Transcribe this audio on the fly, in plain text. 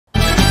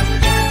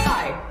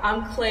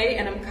I'm Clay,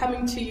 and I'm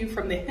coming to you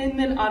from the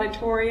Hinman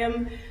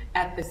Auditorium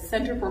at the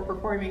Center for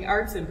Performing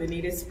Arts in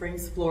Bonita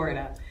Springs,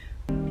 Florida.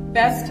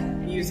 Best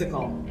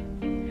Musical,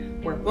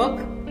 where book,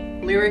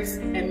 lyrics,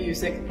 and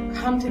music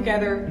come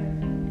together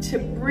to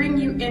bring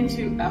you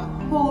into a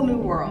whole new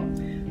world.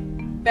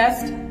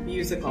 Best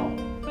Musical,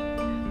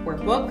 where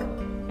book,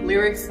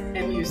 lyrics,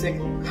 and music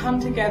come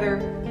together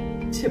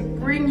to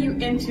bring you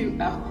into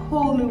a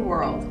whole new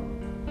world.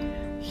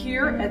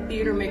 Here at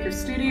Theater Maker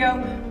Studio,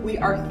 we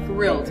are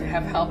thrilled to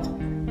have helped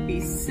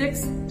these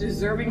 6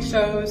 deserving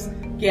shows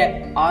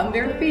get on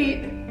their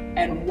feet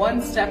and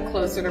one step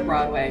closer to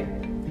Broadway.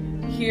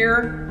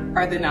 Here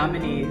are the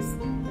nominees.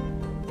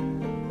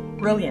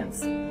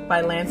 Brilliance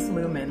by Lance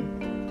Luman.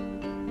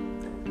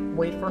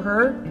 Wait for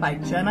Her by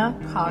Jenna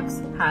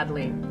Cox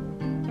Hadley.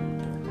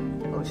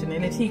 Ocean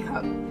in a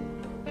Teacup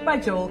by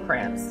Joel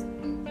Krantz.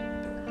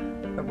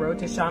 The Road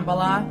to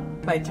Shambala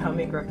by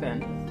Tommy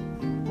Griffin.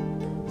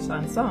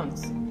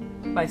 Chansons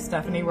by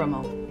Stephanie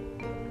Rummel.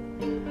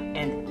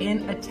 And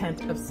In a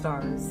Tent of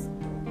Stars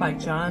by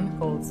John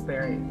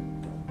Goldsberry.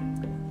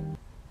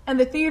 And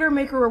the Theater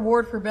Maker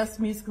Award for Best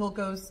Musical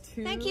goes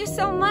to... Thank you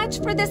so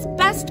much for this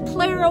Best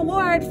Player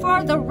Award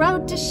for The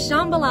Road to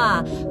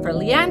Shambala, for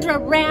Leandra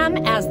Ram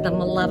as the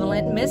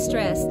Malevolent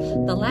Mistress,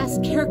 the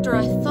last character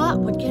I thought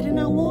would get an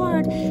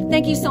award.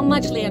 Thank you so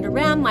much, Leandra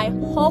Ram, my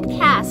whole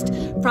cast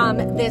from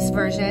this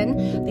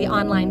version, the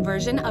online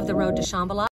version of The Road to Shambala.